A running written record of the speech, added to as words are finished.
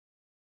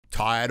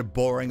Tired of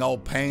boring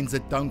old pans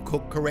that don't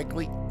cook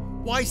correctly?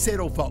 Why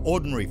settle for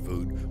ordinary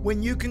food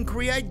when you can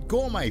create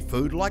gourmet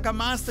food like a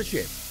master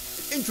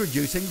chef?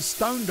 Introducing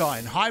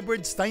StoneDine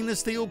Hybrid stainless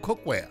steel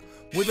cookware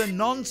with a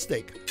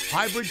non-stick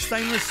hybrid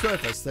stainless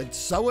surface that's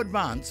so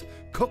advanced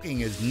cooking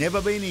has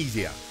never been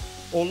easier.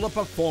 All the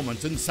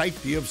performance and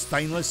safety of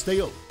stainless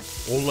steel,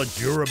 all the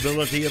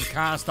durability of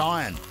cast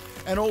iron,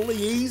 and all the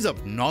ease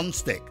of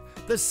non-stick.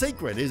 The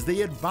secret is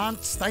the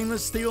advanced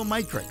stainless steel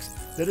matrix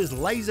that is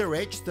laser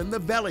etched, and the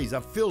valleys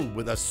are filled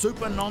with a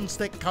super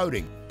non-stick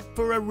coating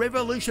for a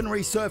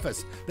revolutionary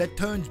surface that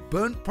turns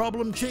burnt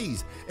problem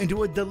cheese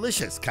into a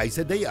delicious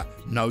quesadilla.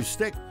 No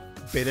stick.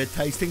 Better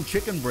tasting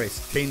chicken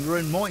breast, tender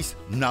and moist,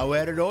 no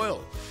added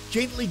oil.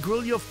 Gently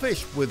grill your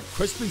fish with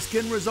crispy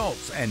skin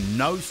results and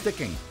no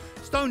sticking.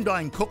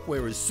 StoneDine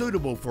cookware is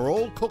suitable for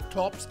all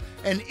cooktops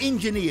and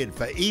engineered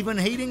for even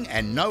heating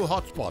and no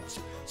hot spots.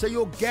 So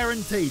you're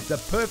guaranteed the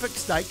perfect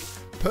steak,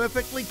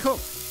 perfectly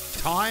cooked,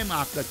 time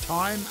after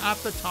time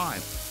after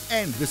time.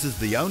 And this is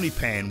the only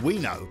pan we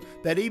know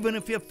that even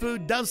if your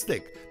food does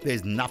stick,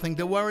 there's nothing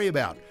to worry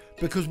about,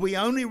 because we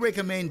only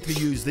recommend to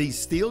use these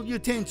steel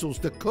utensils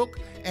to cook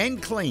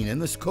and clean in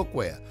this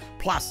cookware.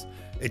 Plus,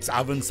 it's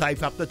oven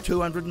safe up to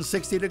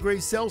 260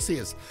 degrees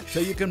Celsius, so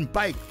you can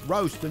bake,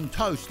 roast and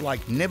toast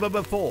like never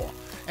before.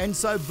 And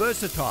so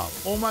versatile,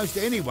 almost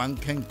anyone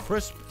can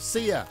crisp,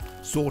 sear,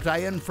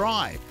 saute and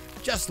fry,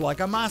 just like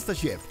a master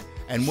chef.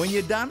 And when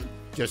you're done,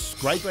 just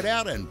scrape it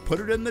out and put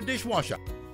it in the dishwasher.